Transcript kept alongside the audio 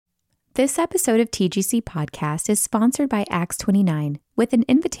This episode of TGC Podcast is sponsored by Acts 29 with an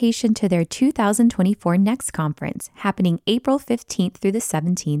invitation to their 2024 Next Conference happening April 15th through the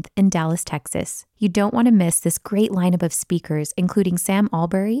 17th in Dallas, Texas. You don't want to miss this great lineup of speakers, including Sam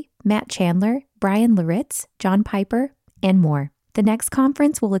Albury, Matt Chandler, Brian Laritz, John Piper, and more. The Next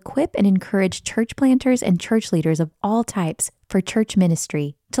Conference will equip and encourage church planters and church leaders of all types for church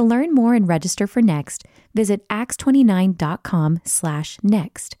ministry. To learn more and register for Next, visit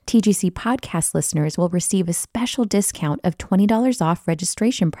acts29.com/next. TGC podcast listeners will receive a special discount of $20 off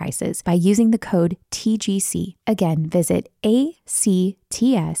registration prices by using the code TGC. Again, visit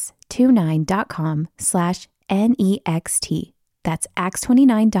acts29.com/next. That's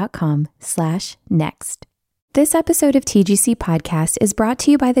acts29.com/next. This episode of TGC Podcast is brought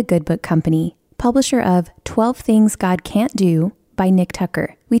to you by the Good Book Company, publisher of 12 Things God Can't Do by Nick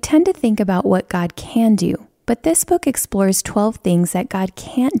Tucker. We tend to think about what God can do, but this book explores 12 things that God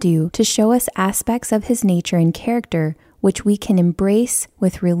can't do to show us aspects of his nature and character which we can embrace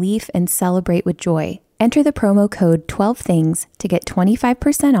with relief and celebrate with joy. Enter the promo code 12things to get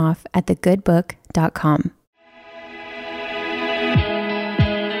 25% off at thegoodbook.com.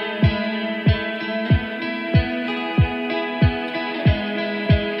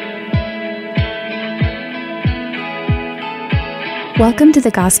 Welcome to the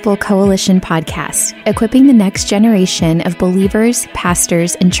Gospel Coalition Podcast, equipping the next generation of believers,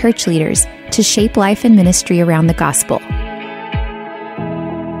 pastors, and church leaders to shape life and ministry around the gospel.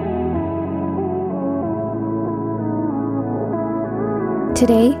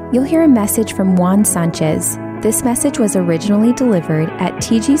 Today, you'll hear a message from Juan Sanchez. This message was originally delivered at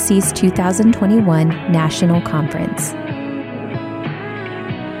TGC's 2021 National Conference.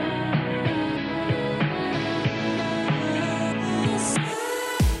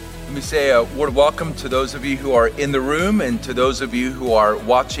 Say a word of welcome to those of you who are in the room and to those of you who are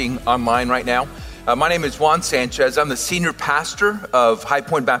watching online right now. My name is Juan Sanchez. I'm the senior pastor of High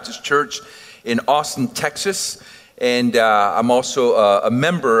Point Baptist Church in Austin, Texas. And I'm also a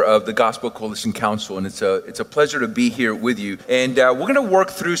member of the Gospel Coalition Council. And it's a pleasure to be here with you. And we're going to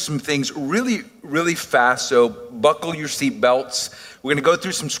work through some things really fast. So buckle your seatbelts. We're going to go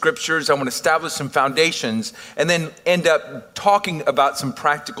through some scriptures. I want to establish some foundations and then end up talking about some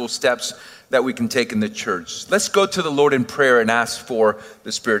practical steps that we can take in the church. Let's go to the Lord in prayer and ask for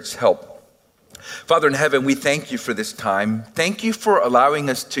the Spirit's help. Father in heaven, we thank you for this time. Thank you for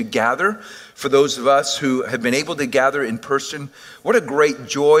allowing us to gather. For those of us who have been able to gather in person, what a great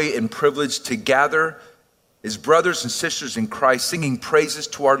joy and privilege to gather as brothers and sisters in Christ, singing praises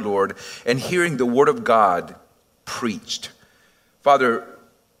to our Lord and hearing the word of God preached. Father,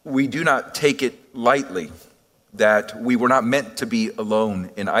 we do not take it lightly that we were not meant to be alone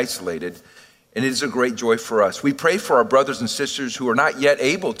and isolated, and it is a great joy for us. We pray for our brothers and sisters who are not yet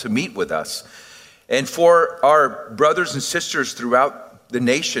able to meet with us, and for our brothers and sisters throughout the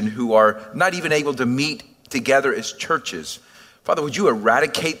nation who are not even able to meet together as churches. Father, would you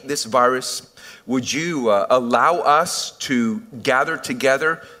eradicate this virus? Would you allow us to gather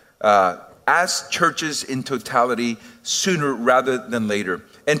together as churches in totality sooner rather than later,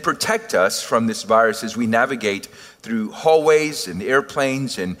 and protect us from this virus as we navigate through hallways and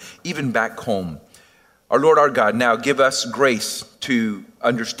airplanes and even back home. Our Lord, our God, now give us grace to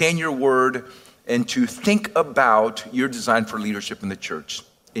understand your word and to think about your design for leadership in the church.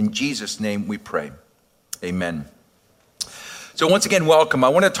 In Jesus' name we pray. Amen. So once again, welcome. I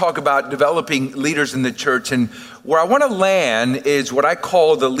want to talk about developing leaders in the church, and where I want to land is what I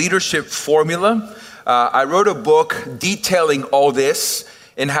call the leadership formula. I wrote a book detailing all this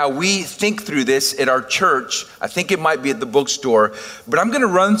and how we think through this at our church. I think it might be at the bookstore, but I'm going to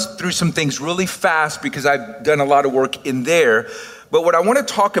run through some things really fast because I've done a lot of work in there. But what I want to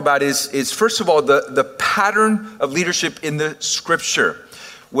talk about is first of all, the pattern of leadership in the scripture.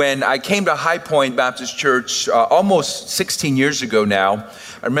 When I came to High Point Baptist Church almost 16 years ago now,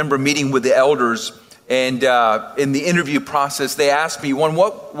 I remember meeting with the elders, and in the interview process, they asked me,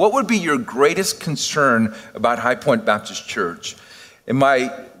 what would be your greatest concern about High Point Baptist Church? And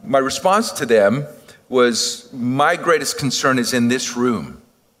my response to them was, my greatest concern is in this room.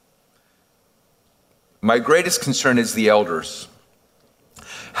 My greatest concern is the elders.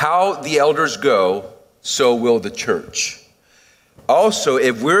 How the elders go, so will the church. Also,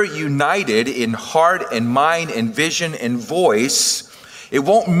 if we're united in heart and mind and vision and voice, it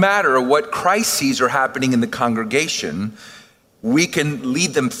won't matter what crises are happening in the congregation. We can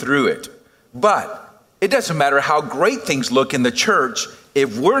lead them through it. But it doesn't matter how great things look in the church.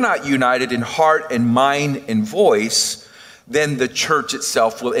 If we're not united in heart and mind and voice, then the church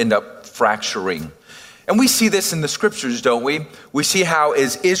itself will end up fracturing. And we see this in the scriptures, don't we? We see how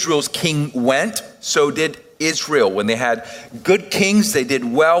as Israel's king went, so did Israel. When they had good kings, they did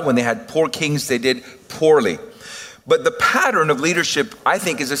well. When they had poor kings, they did poorly. But the pattern of leadership, I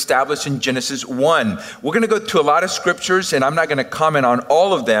think, is established in Genesis 1. We're going to go to a lot of scriptures, and I'm not going to comment on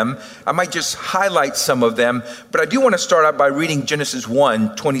all of them. I might just highlight some of them. But I do want to start out by reading Genesis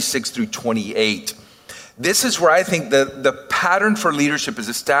 1, 26 through 28. This is where I think the pattern for leadership is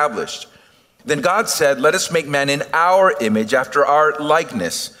established. Then God said, "Let us make man in our image, after our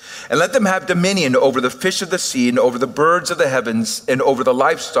likeness, and let them have dominion over the fish of the sea, and over the birds of the heavens, and over the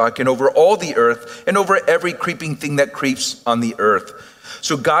livestock, and over all the earth, and over every creeping thing that creeps on the earth."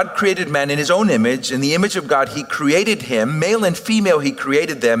 So God created man in his own image. In the image of God, he created him. Male and female, he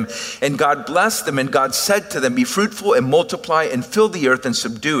created them. And God blessed them. And God said to them, "Be fruitful and multiply and fill the earth and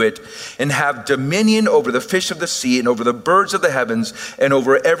subdue it, and have dominion over the fish of the sea and over the birds of the heavens and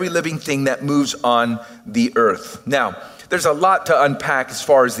over every living thing that moves on the earth." Now, there's a lot to unpack as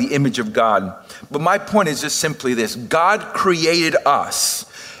far as the image of God. But my point is just simply this. God created us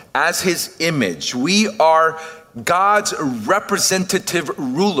as his image. We are God's representative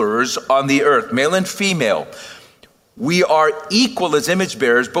rulers on the earth, male and female. We are equal as image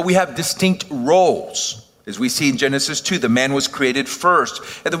bearers, but we have distinct roles. As we see in Genesis 2, the man was created first,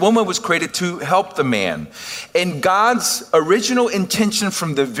 and the woman was created to help the man. And God's original intention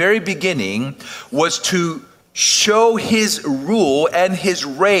from the very beginning was to show his rule and his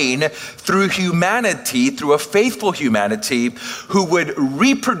reign through humanity, through a faithful humanity who would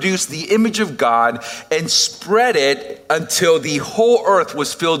reproduce the image of God and spread it until the whole earth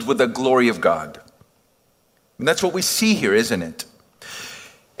was filled with the glory of God. And that's what we see here, isn't it?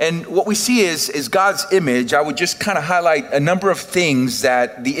 And what we see is God's image. I would just kind of highlight a number of things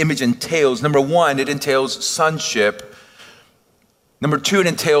that the image entails. Number one, it entails sonship. Number two, it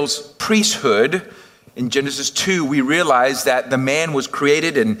entails priesthood. In Genesis 2, we realize that the man was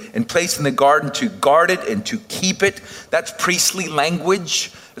created and placed in the garden to guard it and to keep it. That's priestly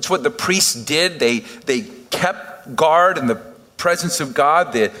language. That's what the priests did. They kept guard in the presence of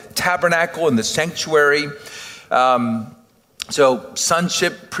God, the tabernacle and the sanctuary. So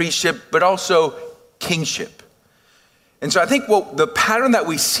sonship, priestship, but also kingship. And so I think the pattern that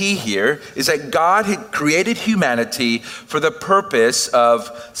we see here is that God had created humanity for the purpose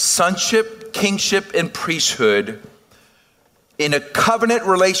of sonship, kingship, and priesthood in a covenant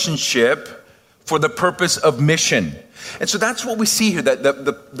relationship for the purpose of mission. And so that's what we see here, that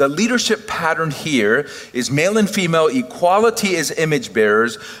the leadership pattern here is male and female equality as image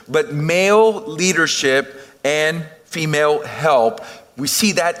bearers, but male leadership and female help. We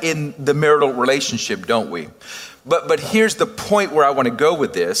see that in the marital relationship, don't we? But here's the point where I want to go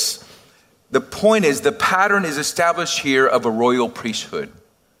with this. The point is the pattern is established here of a royal priesthood.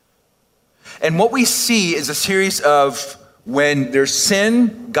 And what we see is a series of, when there's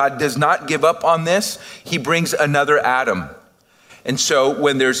sin, God does not give up on this. He brings another Adam. And so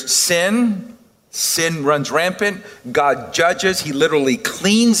when there's sin runs rampant. God judges. He literally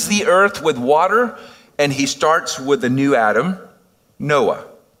cleans the earth with water. And he starts with a new Adam, Noah.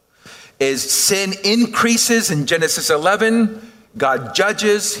 As sin increases in Genesis 11, God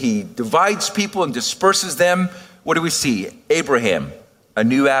judges. He divides people and disperses them. What do we see? Abraham, a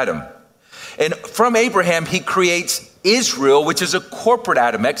new Adam. And from Abraham, he creates Israel, which is a corporate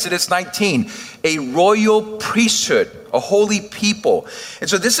Adam, Exodus 19, a royal priesthood, a holy people. And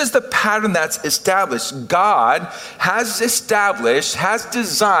so this is the pattern that's established. God has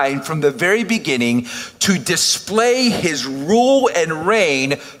designed from the very beginning to display his rule and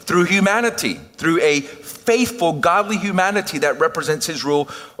reign through humanity, through a faithful, godly humanity that represents his rule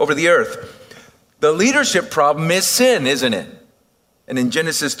over the earth. The leadership problem is sin, isn't it? And in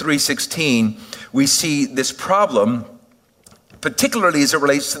Genesis 3:16, we see this problem, particularly as it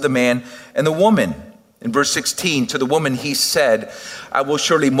relates to the man and the woman. In verse 16, to the woman he said, "I will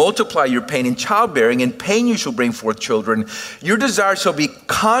surely multiply your pain in childbearing, and pain you shall bring forth children. Your desire shall be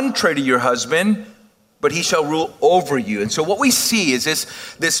contrary to your husband, but he shall rule over you." And so what we see is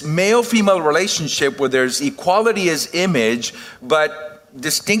this male-female relationship where there's equality as image, but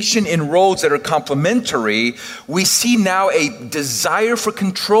distinction in roles that are complementary. We see now a desire for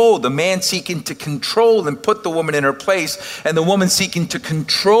control, the man seeking to control and put the woman in her place, and the woman seeking to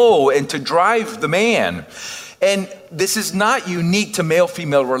control and to drive the man. And this is not unique to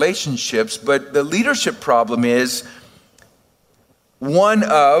male-female relationships, but the leadership problem is one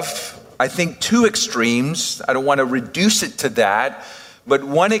of, I think, two extremes. I don't want to reduce it to that, but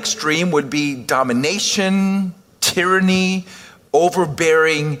one extreme would be domination, tyranny,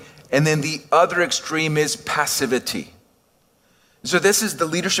 overbearing, and then the other extreme is passivity. So this is the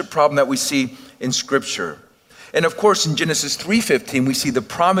leadership problem that we see in Scripture. And of course, in Genesis 3:15, we see the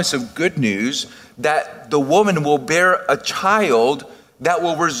promise of good news that the woman will bear a child that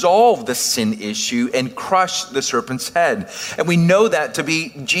will resolve the sin issue and crush the serpent's head. And we know that to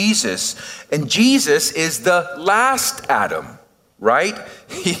be Jesus. And Jesus is the last Adam, right?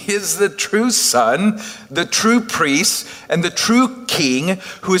 He is the true son, the true priest, and the true king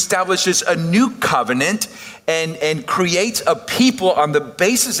who establishes a new covenant and creates a people on the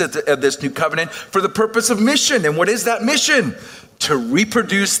basis of this new covenant for the purpose of mission. And what is that mission? To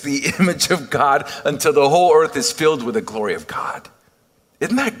reproduce the image of God until the whole earth is filled with the glory of God.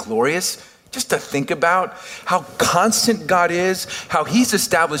 Isn't that glorious? Just to think about how constant God is, how he's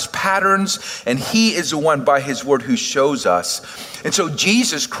established patterns, and he is the one by his word who shows us. And so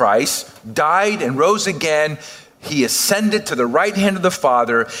Jesus Christ died and rose again. He ascended to the right hand of the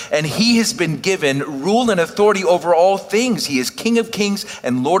Father, and he has been given rule and authority over all things. He is King of kings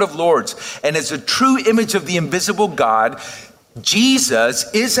and Lord of lords. And as a true image of the invisible God, Jesus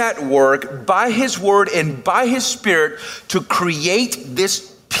is at work by his word and by his spirit to create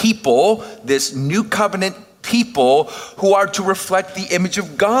this people, this new covenant people who are to reflect the image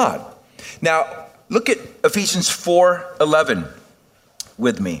of God. Now, look at Ephesians 4:11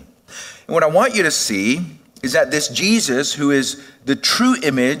 with me. And what I want you to see is that this Jesus, who is the true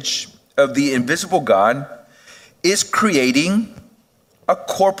image of the invisible God, is creating a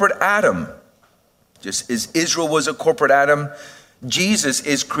corporate Adam. Just as Israel was a corporate Adam, Jesus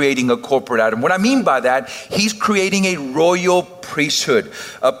is creating a corporate Adam. What I mean by that, he's creating a royal priesthood,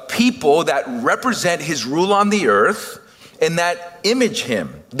 a people that represent his rule on the earth and that image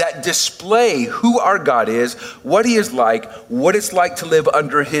him, that display who our God is, what he is like, what it's like to live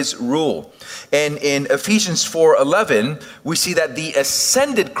under his rule. And in Ephesians 4:11, we see that the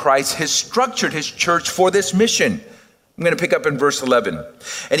ascended Christ has structured his church for this mission. I'm going to pick up in verse 11.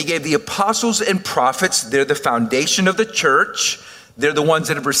 And he gave the apostles and prophets, they're the foundation of the church. They're the ones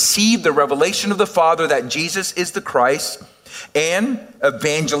that have received the revelation of the Father that Jesus is the Christ. And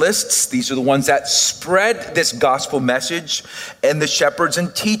evangelists, these are the ones that spread this gospel message, and the shepherds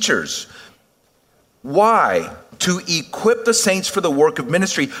and teachers. Why? To equip the saints for the work of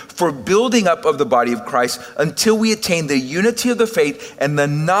ministry, for building up of the body of Christ until we attain the unity of the faith and the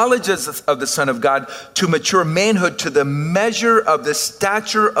knowledge of the Son of God, to mature manhood, to the measure of the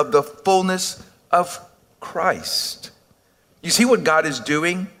stature of the fullness of Christ. You see what God is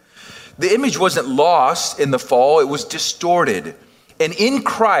doing? The image wasn't lost in the fall, it was distorted. And in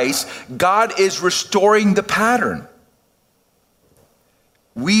Christ, God is restoring the pattern.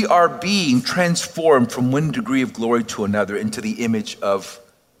 We are being transformed from one degree of glory to another into the image of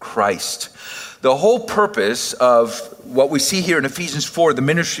Christ. The whole purpose of what we see here in Ephesians 4, the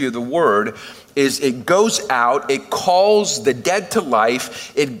ministry of the word, is it goes out, it calls the dead to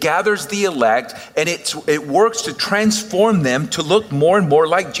life, it gathers the elect, and it works to transform them to look more and more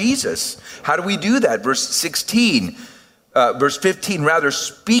like Jesus. How do we do that? Verse 15, rather,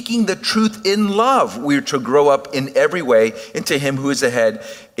 speaking the truth in love, we are to grow up in every way into him who is the head,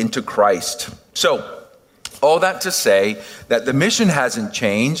 into Christ. So, all that to say that the mission hasn't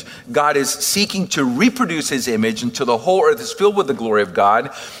changed. God is seeking to reproduce his image until the whole earth is filled with the glory of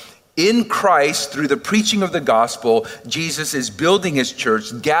God. In Christ, through the preaching of the gospel, Jesus is building his church,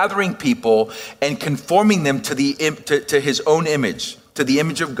 gathering people and conforming them to his own image, to the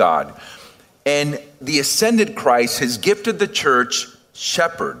image of God. And the ascended Christ has gifted the church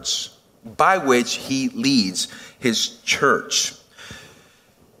shepherds by which he leads his church.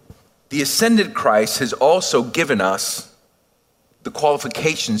 The ascended Christ has also given us the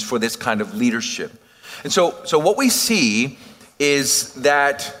qualifications for this kind of leadership. And so what we see is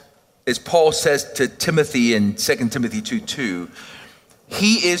that, as Paul says to Timothy in 2 Timothy 2:2,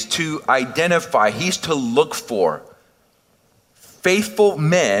 he is to identify, he's to look for faithful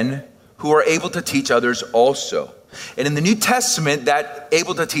men who are able to teach others also. And in the New Testament, that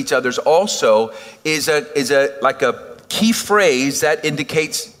able to teach others also is like a key phrase that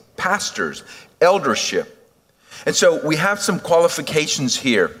indicates pastors, eldership. And so we have some qualifications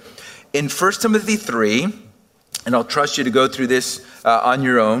here. In 1 Timothy 3, and I'll trust you to go through this on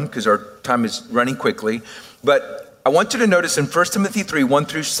your own because our time is running quickly, but I want you to notice in 1 Timothy 3,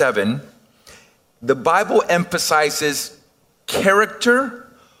 1-7, the Bible emphasizes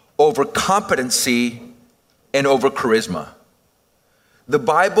character over competency and over charisma. The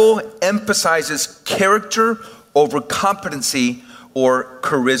Bible emphasizes character over competency or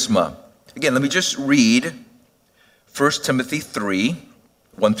charisma. Again, let me just read 1 Timothy 3,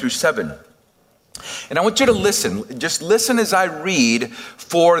 1-7. And I want you to listen. Just listen as I read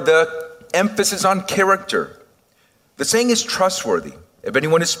for the emphasis on character. The saying is trustworthy. If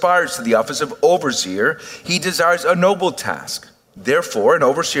anyone aspires to the office of overseer, he desires a noble task. Therefore, an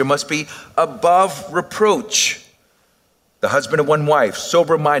overseer must be above reproach, the husband of one wife,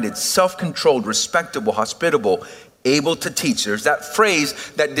 sober-minded, self-controlled, respectable, hospitable, able to teach. There's that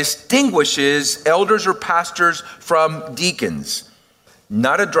phrase that distinguishes elders or pastors from deacons.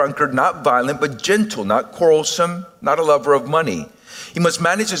 Not a drunkard, not violent, but gentle, not quarrelsome, not a lover of money. He must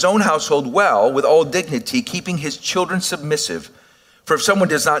manage his own household well with all dignity, keeping his children submissive. For if someone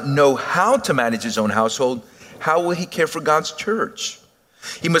does not know how to manage his own household, how will he care for God's church?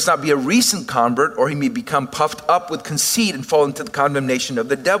 He must not be a recent convert, or he may become puffed up with conceit and fall into the condemnation of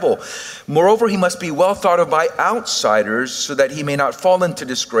the devil. Moreover, he must be well thought of by outsiders, so that he may not fall into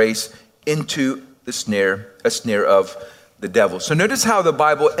disgrace, into a snare of the devil. So notice how the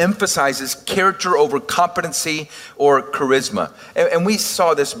Bible emphasizes character over competency or charisma. And we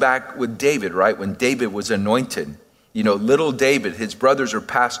saw this back with David, right? When David was anointed. You know, little David, his brothers are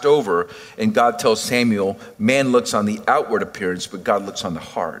passed over, and God tells Samuel, man looks on the outward appearance, but God looks on the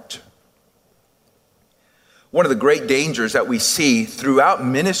heart. One of the great dangers that we see throughout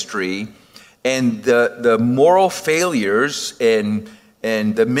ministry and the moral failures and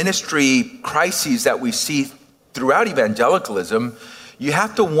the ministry crises that we see throughout evangelicalism, you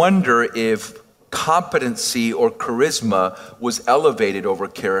have to wonder if competency or charisma was elevated over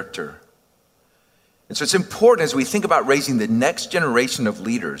character. And so it's important as we think about raising the next generation of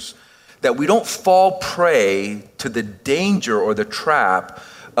leaders that we don't fall prey to the danger or the trap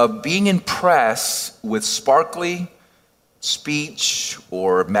of being impressed with sparkly speech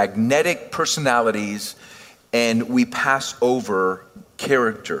or magnetic personalities, and we pass over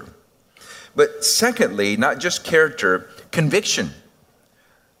character. But secondly, not just character, conviction.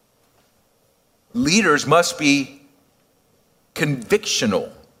 Leaders must be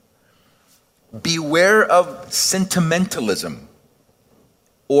convictional. Beware of sentimentalism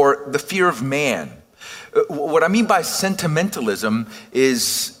or the fear of man. What I mean by sentimentalism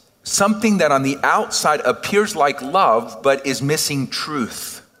is something that on the outside appears like love, but is missing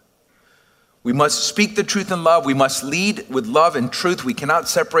truth. We must speak the truth in love. We must lead with love and truth. We cannot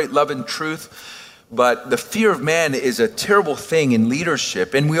separate love and truth. But the fear of man is a terrible thing in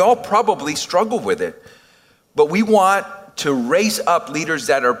leadership, and we all probably struggle with it. But we want to raise up leaders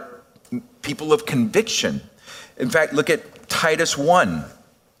that are people of conviction. In fact, look at Titus 1.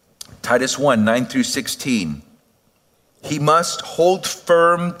 Titus 1, 9 through 16. He must hold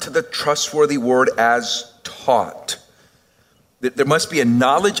firm to the trustworthy word as taught. There must be a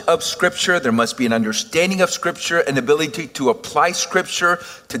knowledge of Scripture. There must be an understanding of Scripture, an ability to apply Scripture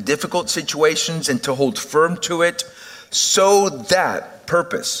to difficult situations and to hold firm to it, so that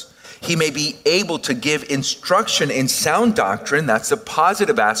purpose, he may be able to give instruction in sound doctrine. That's the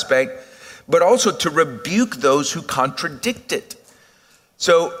positive aspect, but also to rebuke those who contradict it.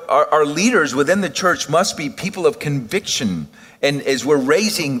 So our leaders within the church must be people of conviction. And as we're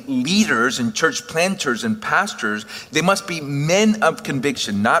raising leaders and church planters and pastors, they must be men of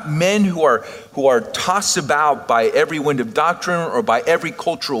conviction, not men who are tossed about by every wind of doctrine or by every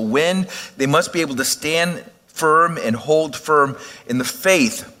cultural wind. They must be able to stand firm and hold firm in the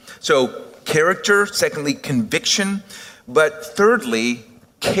faith. So character, secondly, conviction, but thirdly,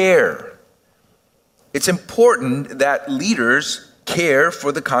 care. It's important that leaders care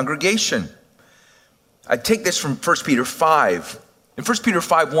for the congregation. I take this from 1 Peter 5. In 1 Peter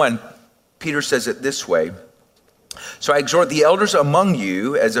 5:1, Peter says it this way. So I exhort the elders among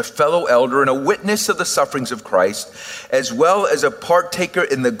you as a fellow elder and a witness of the sufferings of Christ, as well as a partaker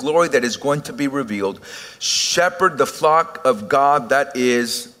in the glory that is going to be revealed. Shepherd the flock of God that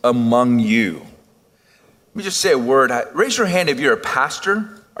is among you. Let me just say a word. Raise your hand if you're a pastor.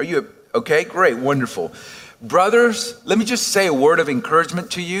 Are you okay? Great, wonderful. Brothers, let me just say a word of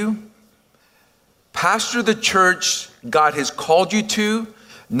encouragement to you. Pastor the church God has called you to,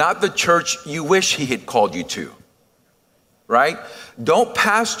 not the church you wish he had called you to, right? Don't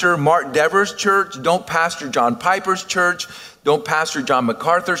pastor Mark Dever's church. Don't pastor John Piper's church. Don't pastor John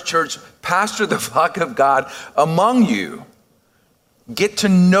MacArthur's church. Pastor the flock of God among you. Get to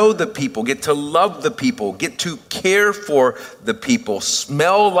know the people, get to love the people, get to care for the people,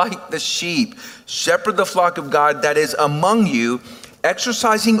 smell like the sheep, shepherd the flock of God that is among you,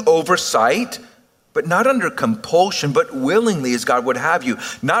 exercising oversight, but not under compulsion, but willingly as God would have you,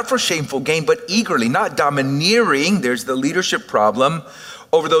 not for shameful gain, but eagerly, not domineering, there's the leadership problem,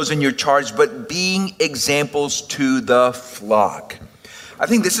 over those in your charge, but being examples to the flock. I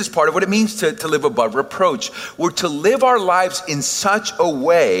think this is part of what it means to live above reproach. We're to live our lives in such a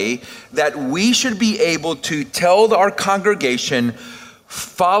way that we should be able to tell our congregation,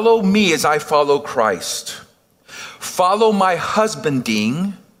 follow me as I follow Christ. Follow my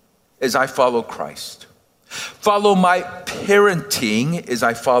husbanding as I follow Christ. Follow my parenting as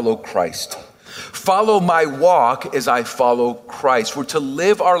I follow Christ. Follow my walk as I follow Christ. We're to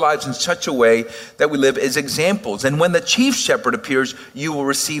live our lives in such a way that we live as examples. And when the chief shepherd appears, you will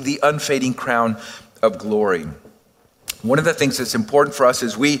receive the unfading crown of glory. One of the things that's important for us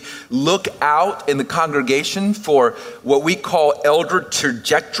as we look out in the congregation for what we call elder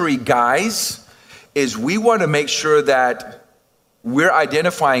trajectory guys is we want to make sure that we're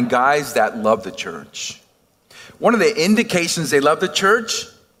identifying guys that love the church. One of the indications they love the church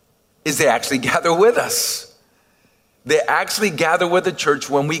is they actually gather with us. They actually gather with the church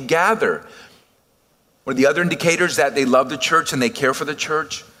when we gather. One of the other indicators that they love the church and they care for the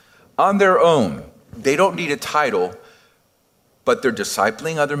church, on their own, they don't need a title, but they're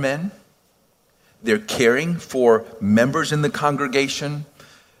discipling other men. They're caring for members in the congregation.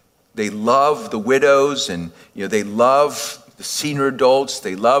 They love the widows and they love the senior adults.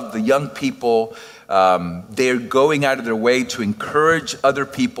 They love the young people. They're going out of their way to encourage other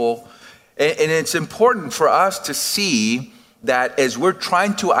people. And it's important for us to see that as we're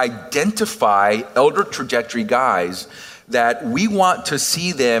trying to identify elder trajectory guys, that we want to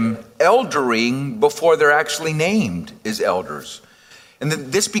see them eldering before they're actually named as elders. And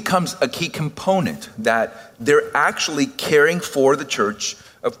then this becomes a key component, that they're actually caring for the church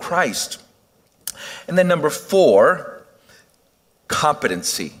of Christ. And then number 4,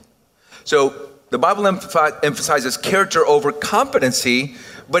 competency. So the Bible emphasizes character over competency,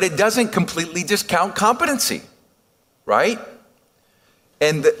 but it doesn't completely discount competency, right?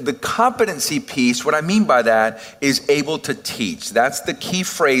 And the competency piece, what I mean by that is able to teach. That's the key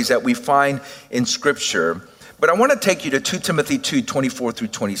phrase that we find in Scripture. But I want to take you to 2 Timothy 2, 24 through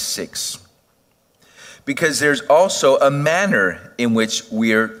 26. Because there's also a manner in which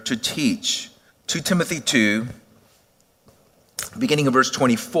we're to teach. 2 Timothy 2, beginning of verse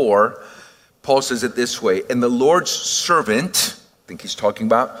 24, Paul says it this way, and the Lord's servant, I think he's talking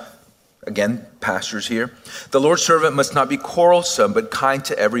about, again, pastors here, the Lord's servant must not be quarrelsome, but kind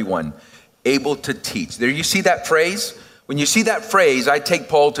to everyone, able to teach. There you see that phrase? When you see that phrase, I take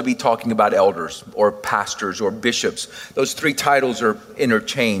Paul to be talking about elders or pastors or bishops. Those 3 titles are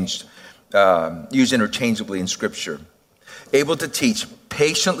interchanged, used interchangeably in Scripture. Able to teach,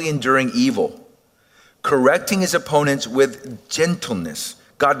 patiently enduring evil, correcting his opponents with gentleness.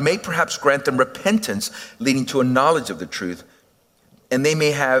 God may perhaps grant them repentance, leading to a knowledge of the truth, and they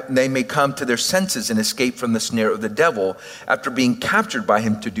may come to their senses and escape from the snare of the devil after being captured by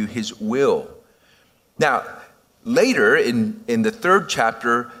him to do his will. Now, later in the 3rd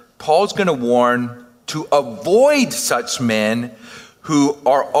chapter, Paul's going to warn to avoid such men who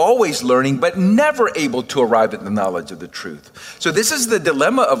are always learning but never able to arrive at the knowledge of the truth. So this is the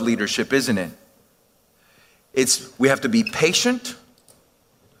dilemma of leadership, isn't it? We have to be patient.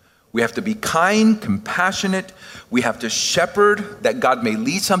 We have to be kind, compassionate. We have to shepherd that God may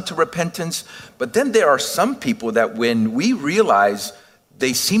lead some to repentance. But then there are some people that when we realize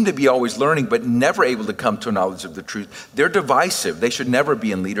they seem to be always learning but never able to come to a knowledge of the truth, they're divisive. They should never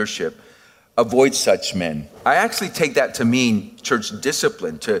be in leadership. Avoid such men. I actually take that to mean church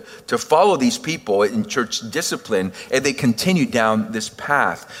discipline, to follow these people in church discipline and they continue down this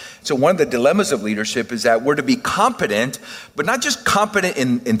path. So one of the dilemmas of leadership is that we're to be competent, but not just competent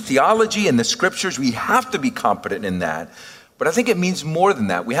in theology and the scriptures. We have to be competent in that. But I think it means more than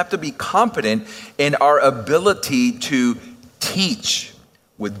that. We have to be competent in our ability to teach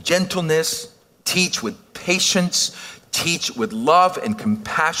with gentleness, teach with patience, teach with love and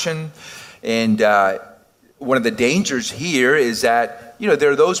compassion. And one of the dangers here is that,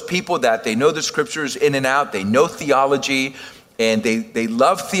 there are those people that they know the scriptures in and out, they know theology, and they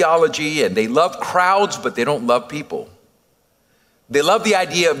love theology, and they love crowds, but they don't love people. They love the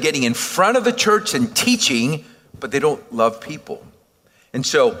idea of getting in front of the church and teaching, but they don't love people. And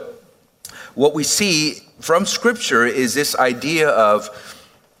so what we see from Scripture is this idea of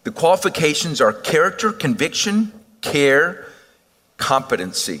the qualifications are character, conviction, care,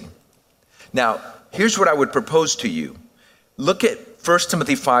 competency. Now, here's what I would propose to you. Look at 1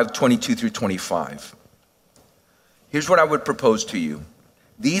 Timothy 5, 22 through 25. Here's what I would propose to you.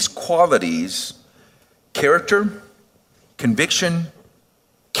 These qualities, character, conviction,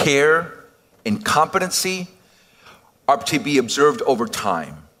 care, and competency, are to be observed over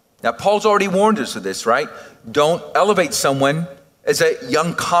time. Now, Paul's already warned us of this, right? Don't elevate someone as a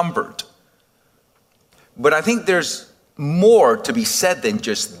young convert. But I think there's more to be said than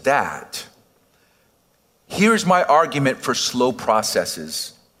just that. Here's my argument for slow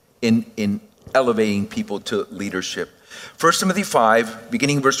processes in elevating people to leadership. 1 Timothy 5,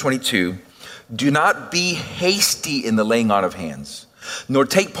 beginning verse 22, Do not be hasty in the laying on of hands, nor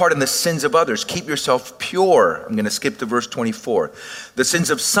take part in the sins of others. Keep yourself pure. I'm going to skip to verse 24. The sins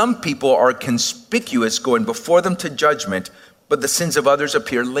of some people are conspicuous, going before them to judgment, but the sins of others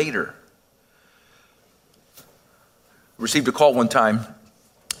appear later. Received a call one time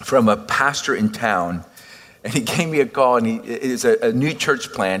from a pastor in town, and he gave me a call, and it is a new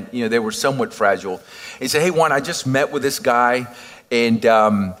church plant. They were somewhat fragile. He said, "Hey, Juan, I just met with this guy,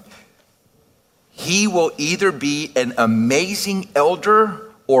 and he will either be an amazing elder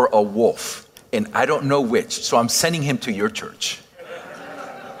or a wolf, and I don't know which, so I'm sending him to your church."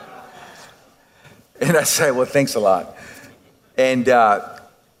 And I said, "Well, thanks a lot." And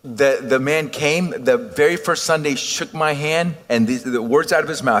the man came the very first Sunday, shook my hand, and the words out of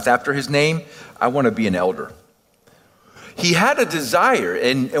his mouth after his name, "I want to be an elder." He had a desire,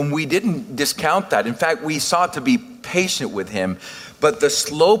 and we didn't discount that. In fact, we sought to be patient with him, but the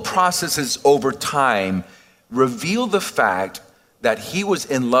slow processes over time reveal the fact that he was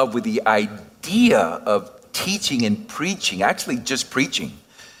in love with the idea of teaching and preaching, actually just preaching.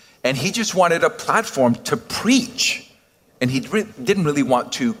 And he just wanted a platform to preach. And he didn't really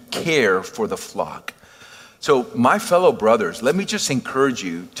want to care for the flock. So my fellow brothers, let me just encourage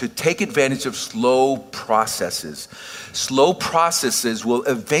you to take advantage of slow processes. Slow processes will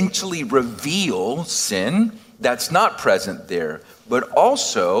eventually reveal sin that's not present there, but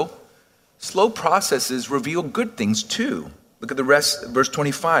also slow processes reveal good things too. Look at the rest, verse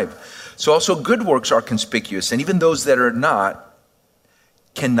 25. So also good works are conspicuous, and even those that are not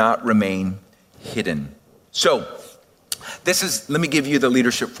cannot remain hidden. So, let me give you the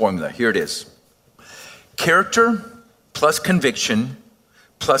leadership formula. Here it is. Character plus conviction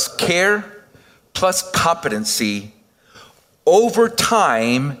plus care plus competency over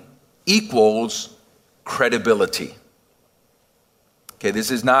time equals credibility. Okay,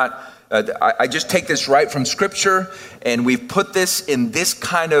 this is not, I just take this right from Scripture, and we've put this in this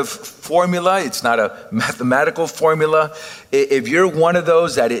kind of formula. It's not a mathematical formula. If you're one of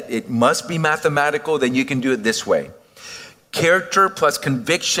those that it must be mathematical, then you can do it this way. Character plus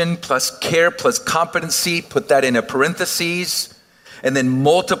conviction plus care plus competency, put that in a parentheses, and then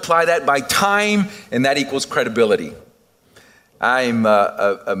multiply that by time, and that equals credibility. I'm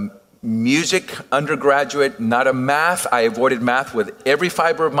a music undergraduate, not a math. I avoided math with every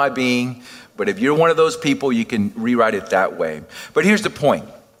fiber of my being, but if you're one of those people, you can rewrite it that way. But here's the point.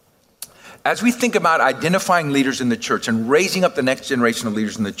 As we think about identifying leaders in the church and raising up the next generation of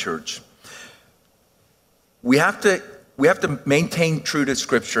leaders in the church, we have to maintain true to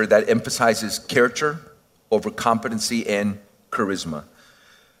Scripture that emphasizes character over competency and charisma.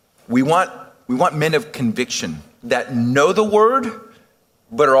 We want men of conviction that know the word,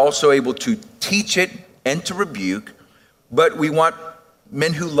 but are also able to teach it and to rebuke. But we want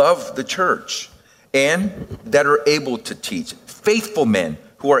men who love the church and that are able to teach. Faithful men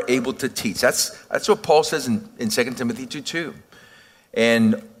who are able to teach. That's what Paul says in 2 Timothy 2:2.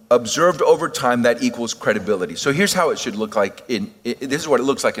 And observed over time, that equals credibility. So here's how it should look like. This is what it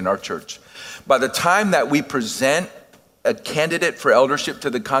looks like in our church. By the time that we present a candidate for eldership to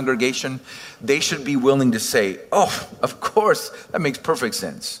the congregation, they should be willing to say, "Oh, of course, that makes perfect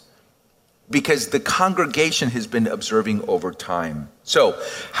sense." Because the congregation has been observing over time. So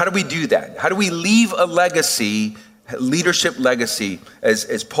how do we do that? How do we leave a legacy, leadership legacy,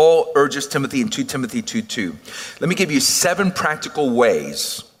 as Paul urges Timothy in 2 Timothy 2:2? Let me give you 7 practical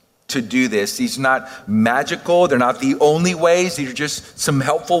ways to do this. These are not magical. They're not the only ways. These are just some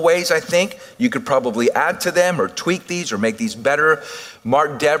helpful ways, I think. You could probably add to them or tweak these or make these better.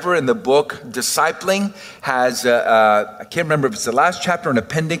 Mark Dever in the book Discipling has, I can't remember if it's the last chapter, an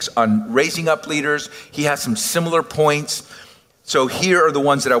appendix on raising up leaders. He has some similar points. So here are the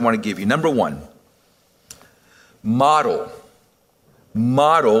ones that I want to give you. Number 1, model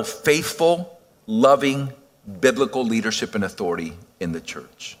faithful, loving, biblical leadership and authority in the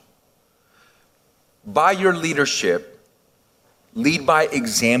church. By your leadership, lead by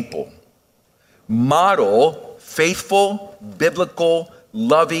example. Model faithful, biblical,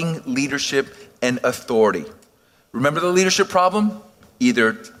 loving leadership and authority. Remember the leadership problem?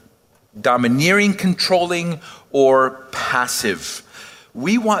 Either domineering, controlling, or passive.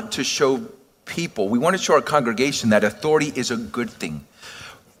 We want to show our congregation that authority is a good thing.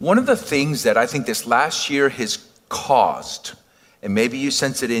 One of the things that I think this last year has caused, and maybe you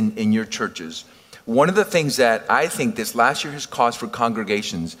sense it in your churches, one of the things that I think this last year has caused for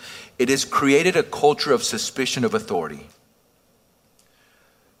congregations, it has created a culture of suspicion of authority.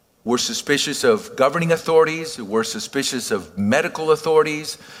 We're suspicious of governing authorities. We're suspicious of medical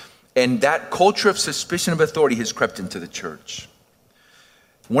authorities. And that culture of suspicion of authority has crept into the church.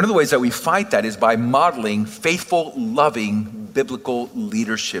 One of the ways that we fight that is by modeling faithful, loving, biblical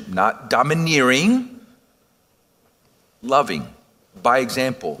leadership, not domineering, loving, by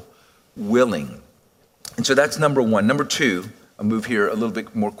example, willing. And so that's number one. Number two, I'll move here a little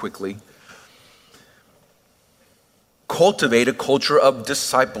bit more quickly. Cultivate a culture of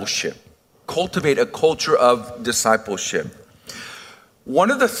discipleship. Cultivate a culture of discipleship.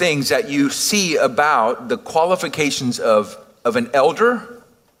 One of the things that you see about the qualifications of an elder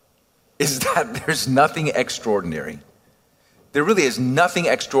is that there's nothing extraordinary. There really is nothing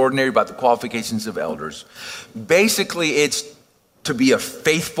extraordinary about the qualifications of elders. Basically, it's to be a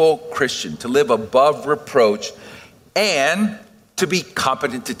faithful Christian, to live above reproach, and to be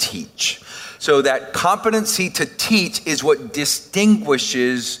competent to teach. So that competency to teach is what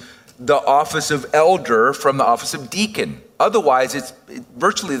distinguishes the office of elder from the office of deacon. Otherwise, it's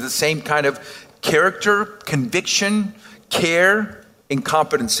virtually the same kind of character, conviction, care, and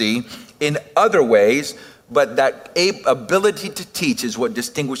competency in other ways, but that ability to teach is what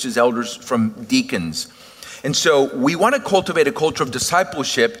distinguishes elders from deacons. And so we want to cultivate a culture of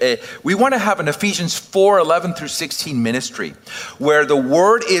discipleship. We want to have an Ephesians 4:11 through 16 ministry where the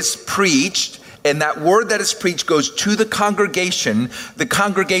word is preached, and that word that is preached goes to the congregation. The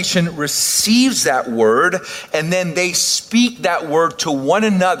congregation receives that word, and then they speak that word to one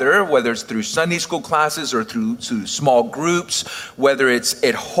another, whether it's through Sunday school classes or through small groups, whether it's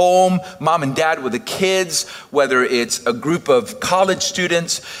at home, mom and dad with the kids, whether it's a group of college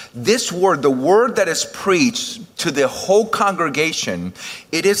students. This word, the word that is preached to the whole congregation,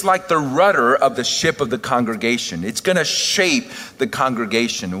 it is like the rudder of the ship of the congregation. It's going to shape the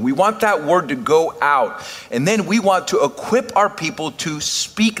congregation. And we want that word to go out. And then we want to equip our people to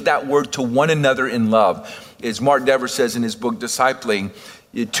speak that word to one another in love. As Mark Dever says in his book, Discipling,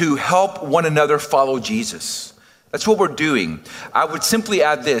 to help one another follow Jesus. That's what we're doing. I would simply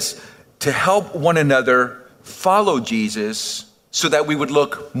add this, to help one another follow Jesus so that we would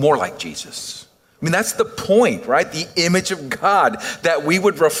look more like Jesus. I mean, that's the point, right? The image of God, that we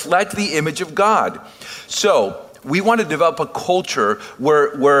would reflect the image of God. So we want to develop a culture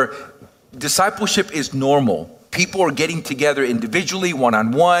where discipleship is normal. People are getting together individually,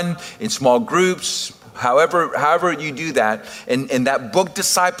 one-on-one, in small groups, however you do that. And that book,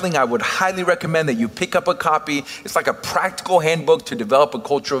 Discipling, I would highly recommend that you pick up a copy. It's like a practical handbook to develop a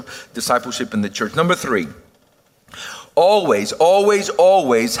culture of discipleship in the church. Number three, always, always,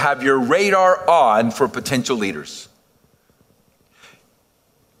 always have your radar on for potential leaders.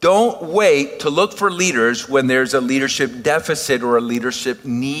 Don't wait to look for leaders when there's a leadership deficit or a leadership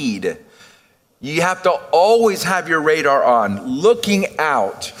need. You have to always have your radar on, looking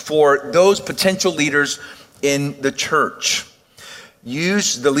out for those potential leaders in the church.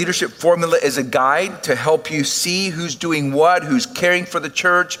 Use the leadership formula as a guide to help you see who's doing what, who's caring for the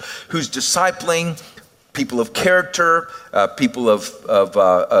church, who's discipling, people of character, people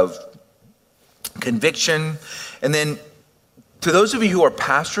of conviction. And then to those of you who are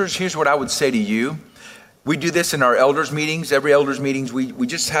pastors, here's what I would say to you. We do this in our elders meetings. Every elders meetings, we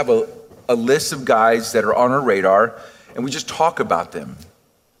just have a list of guys that are on our radar, and we just talk about them.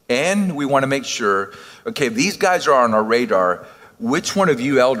 And we want to make sure, okay, if these guys are on our radar, which one of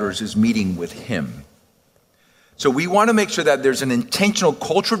you elders is meeting with him? So we want to make sure that there's an intentional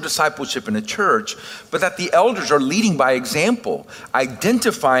culture of discipleship in a church, but that the elders are leading by example,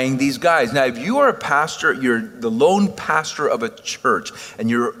 identifying these guys. Now, if you are a pastor, you're the lone pastor of a church, and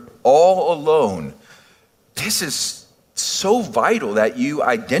you're all alone, this is so vital that you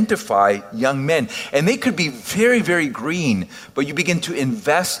identify young men. And they could be very, very green, but you begin to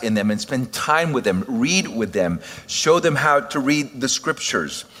invest in them and spend time with them, read with them, show them how to read the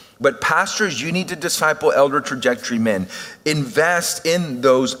scriptures. But pastors, you need to disciple elder trajectory men. Invest in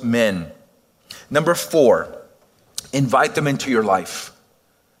those men. Number 4, invite them into your life.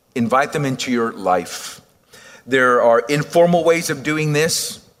 Invite them into your life. There are informal ways of doing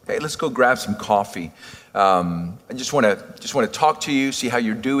this. Hey, let's go grab some coffee. I just want to talk to you, see how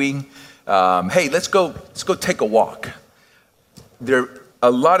you're doing. Hey, let's go take a walk. There are a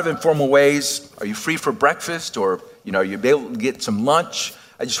lot of informal ways. Are you free for breakfast, or are you able to get some lunch?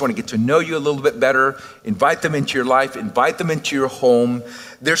 I just want to get to know you a little bit better. Invite them into your life. Invite them into your home.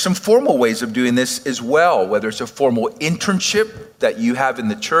 There's some formal ways of doing this as well, whether it's a formal internship that you have in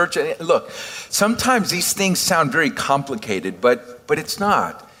the church. And look, sometimes these things sound very complicated, but it's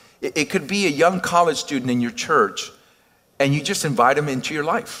not. It could be a young college student in your church, and you just invite them into your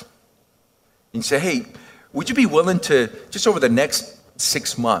life. And you say, hey, would you be willing to, just over the next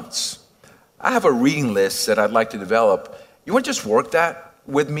 6 months, I have a reading list that I'd like to develop. You want to just work that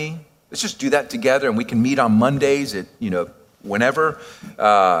with me? Let's just do that together, and we can meet on Mondays at whenever,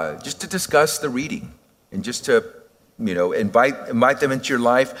 just to discuss the reading and just to, invite them into your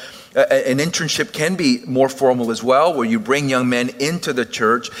life. An internship can be more formal as well, where you bring young men into the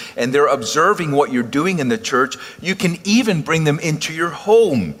church and they're observing what you're doing in the church. You can even bring them into your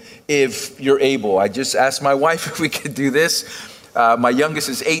home if you're able. I just asked my wife if we could do this. My youngest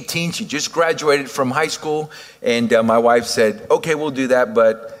is 18. She just graduated from high school. And my wife said, okay, we'll do that,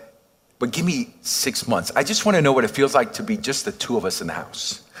 but give me 6 months. I just want to know what it feels like to be just the two of us in the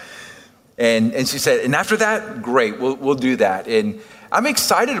house. And she said, and after that, great, we'll do that. And I'm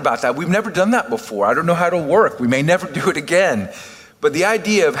excited about that. We've never done that before. I don't know how it'll work. We may never do it again. But the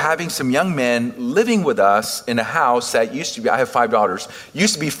idea of having some young men living with us in a house that used to be, I have 5 daughters,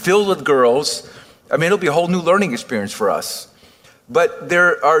 used to be filled with girls. I mean, it'll be a whole new learning experience for us. But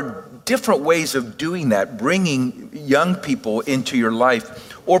there are different ways of doing that, bringing young people into your life,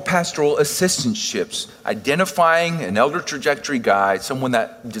 or pastoral assistantships, identifying an elder trajectory guide, someone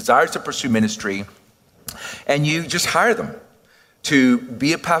that desires to pursue ministry, and you just hire them to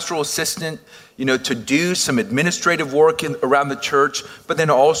be a pastoral assistant, to do some administrative work around the church, but then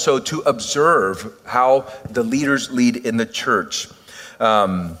also to observe how the leaders lead in the church.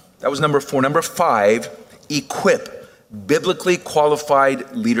 That was number 4. Number 5, equip biblically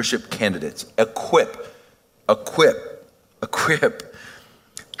qualified leadership candidates. Equip.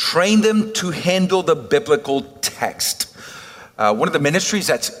 Train them to handle the biblical text. One of the ministries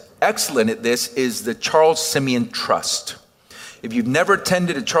that's excellent at this is the Charles Simeon Trust. If you've never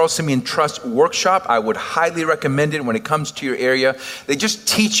attended a Charles Simeon Trust workshop, I would highly recommend it when it comes to your area. They just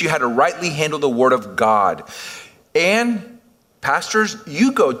teach you how to rightly handle the Word of God. And pastors,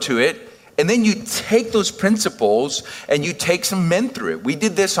 you go to it, and then you take those principles and you take some men through it. We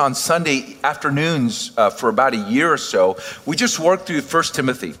did this on Sunday afternoons for about a year or so. We just worked through 1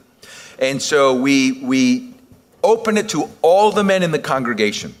 Timothy. And so we opened it to all the men in the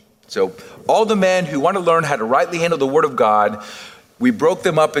congregation. So all the men who want to learn how to rightly handle the Word of God, we broke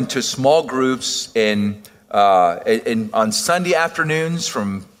them up into small groups. And on Sunday afternoons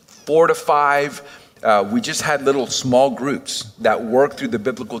from 4 to 5, we just had little small groups that worked through the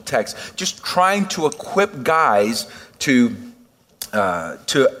biblical text, just trying to equip guys to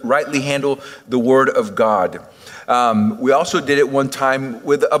rightly handle the Word of God. We also did it one time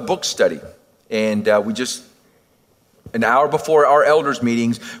with a book study, and we just, an hour before our elders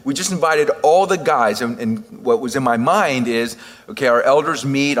meetings, we just invited all the guys, and what was in my mind is, okay, our elders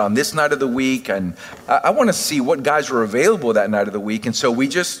meet on this night of the week, and I want to see what guys were available that night of the week, and so we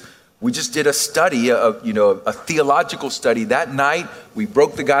just did a study, a theological study that night. We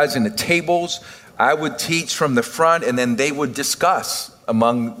broke the guys into tables. I would teach from the front, and then they would discuss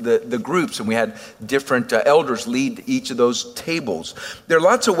among the groups. And we had different elders lead each of those tables. There are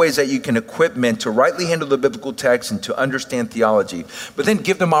lots of ways that you can equip men to rightly handle the biblical text and to understand theology, but then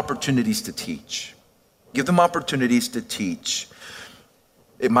give them opportunities to teach. Give them opportunities to teach.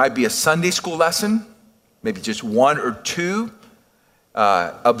 It might be a Sunday school lesson, maybe just 1 or 2.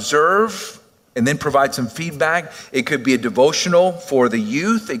 Observe and then provide some feedback. It could be a devotional for the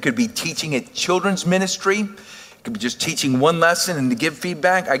youth. It could be teaching at children's ministry. It could be just teaching one lesson and to give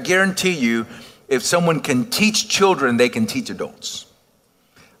feedback. I guarantee you, if someone can teach children, they can teach adults.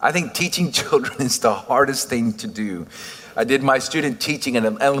 I think teaching children is the hardest thing to do. I did my student teaching in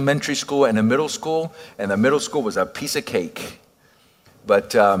an elementary school and a middle school, and the middle school was a piece of cake.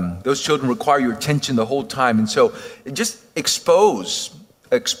 But those children require your attention the whole time. And so just expose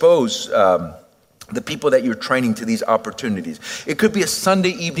the people that you're training to these opportunities. It could be a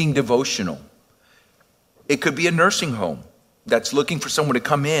Sunday evening devotional. It could be a nursing home that's looking for someone to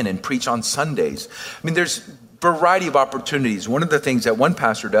come in and preach on Sundays. I mean, there's a variety of opportunities. One of the things that one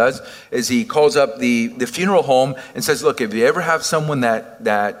pastor does is he calls up the funeral home and says, look, if you ever have someone that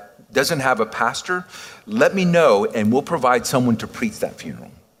doesn't have a pastor, let me know and we'll provide someone to preach that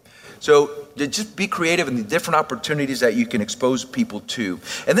funeral. So just be creative in the different opportunities that you can expose people to.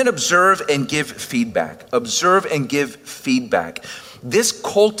 And then observe and give feedback. Observe and give feedback. This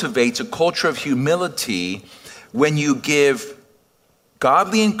cultivates a culture of humility when you give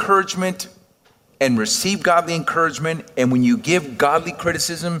godly encouragement and receive godly encouragement, and when you give godly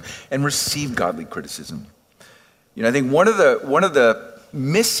criticism and receive godly criticism. You know, I think one of the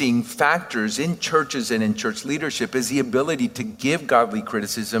missing factors in churches and in church leadership is the ability to give godly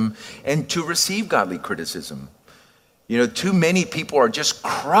criticism and to receive godly criticism. You know, too many people are just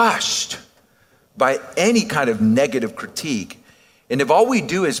crushed by any kind of negative critique. And if all we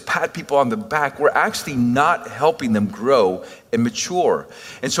do is pat people on the back, we're actually not helping them grow and mature.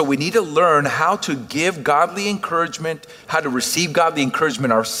 And so we need to learn how to give godly encouragement, how to receive godly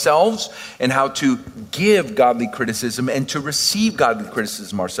encouragement ourselves, and how to give godly criticism and to receive godly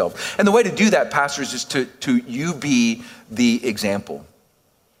criticism ourselves. And the way to do that, pastors, is to you be the example.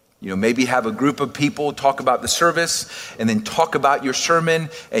 Maybe have a group of people talk about the service and then talk about your sermon,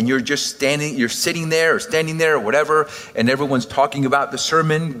 and you're sitting there or standing there or whatever, and everyone's talking about the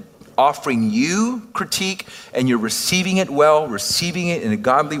sermon, offering you critique, and you're receiving it well, receiving it in a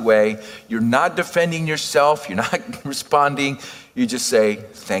godly way. You're not defending yourself. You're not responding. You just say,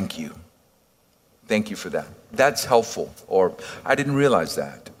 thank you. Thank you for that. That's helpful. Or I didn't realize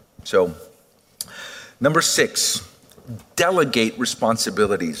that. So, number 6. Delegate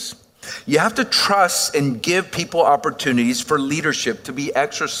responsibilities. You have to trust and give people opportunities for leadership to be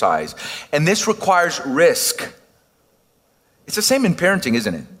exercised. And this requires risk. It's the same in parenting,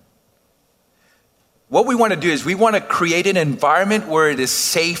 isn't it? What we want to do is we want to create an environment where it is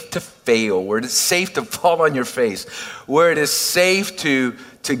safe to fail, where it is safe to fall on your face, where it is safe to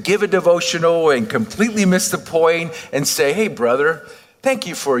give a devotional and completely miss the point and say, hey, brother, thank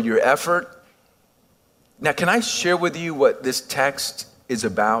you for your effort. Now, can I share with you what this text is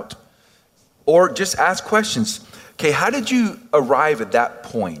about? Or just ask questions. Okay, how did you arrive at that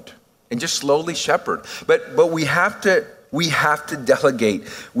point? And just slowly shepherd. But we have to delegate.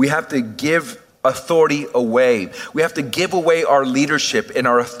 We have to give authority away. We have to give away our leadership and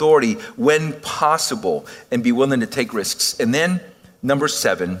our authority when possible and be willing to take risks. And then, number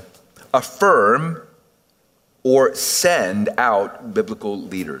 7, affirm or send out biblical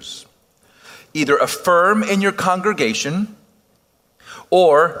leaders. Either affirm in your congregation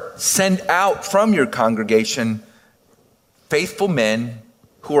or send out from your congregation faithful men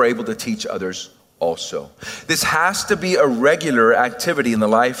who are able to teach others also. This has to be a regular activity in the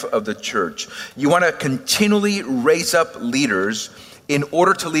life of the church. You want to continually raise up leaders in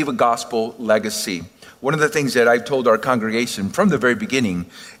order to leave a gospel legacy. One of the things that I've told our congregation from the very beginning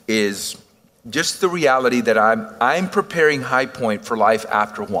is just the reality that I'm preparing High Point for life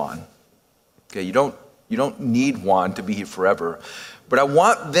after Juan. Okay, you don't need Juan to be here forever, but I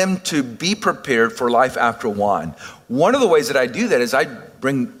want them to be prepared for life after Juan. One of the ways that I do that is I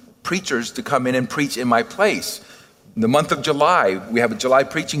bring preachers to come in and preach in my place. In the month of July, we have a July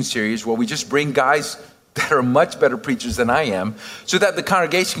preaching series where we just bring guys that are much better preachers than I am, so that the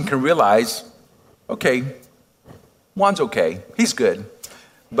congregation can realize, okay, Juan's okay, he's good,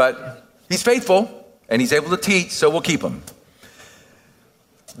 but he's faithful and he's able to teach, so we'll keep him.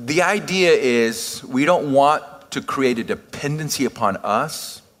 The idea is we don't want to create a dependency upon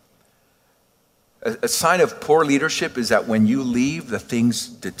us. A sign of poor leadership is that when you leave, the things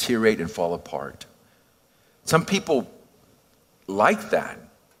deteriorate and fall apart. Some people like that,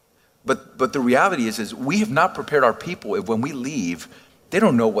 but the reality is we have not prepared our people. If when we leave, they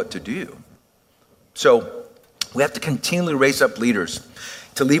don't know what to do. So we have to continually raise up leaders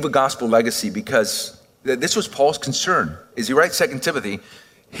to leave a gospel legacy, because this was Paul's concern. As he writes 2 Timothy,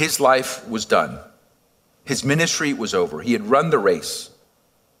 his life was done. His ministry was over. He had run the race.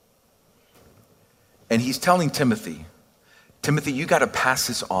 And he's telling Timothy, you got to pass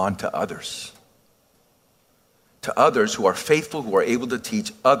this on to others who are faithful, who are able to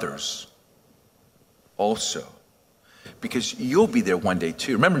teach others also. Because you'll be there one day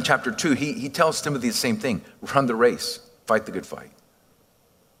too. Remember in chapter 2, he tells Timothy the same thing. Run the race, fight the good fight.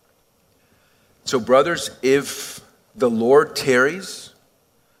 So brothers, if the Lord tarries,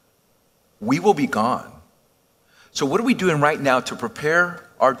 we will be gone. So what are we doing right now to prepare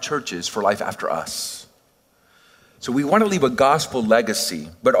our churches for life after us? So we want to leave a gospel legacy,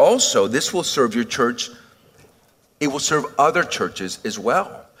 but also this will serve your church. It will serve other churches as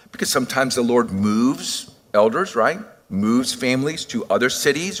well, because sometimes the Lord moves elders, right? Moves families to other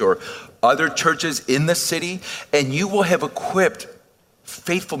cities or other churches in the city, and you will have equipped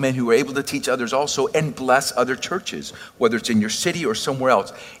faithful men who are able to teach others also and bless other churches, whether it's in your city or somewhere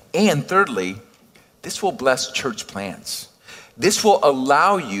else. And thirdly, this will bless church plants. This will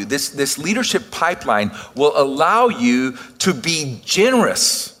allow you, this leadership pipeline will allow you to be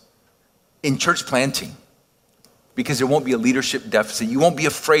generous in church planting, because there won't be a leadership deficit. You won't be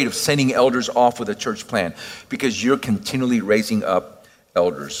afraid of sending elders off with a church plan, because you're continually raising up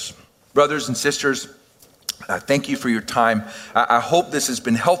elders. Brothers and sisters, thank you for your time. I hope this has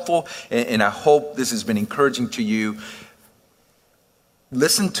been helpful, and I hope this has been encouraging to you.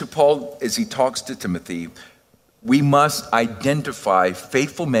 Listen to Paul as he talks to Timothy. We must identify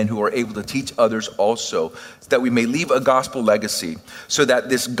faithful men who are able to teach others also, so that we may leave a gospel legacy, so that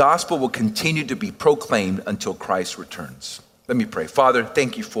this gospel will continue to be proclaimed until Christ returns. Let me pray. Father,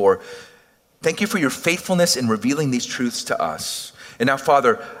 thank you for your faithfulness in revealing these truths to us. And now,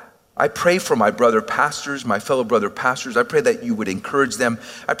 Father, I pray for my brother pastors, my fellow brother pastors. I pray that you would encourage them.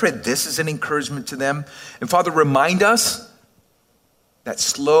 I pray this is an encouragement to them. And Father, remind us that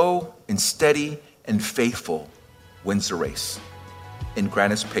slow and steady and faithful wins the race. And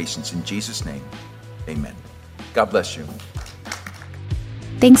grant us patience. In Jesus' name, amen. God bless you.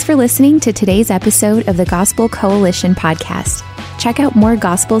 Thanks for listening to today's episode of the Gospel Coalition podcast. Check out more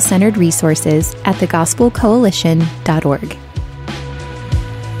gospel-centered resources at thegospelcoalition.org.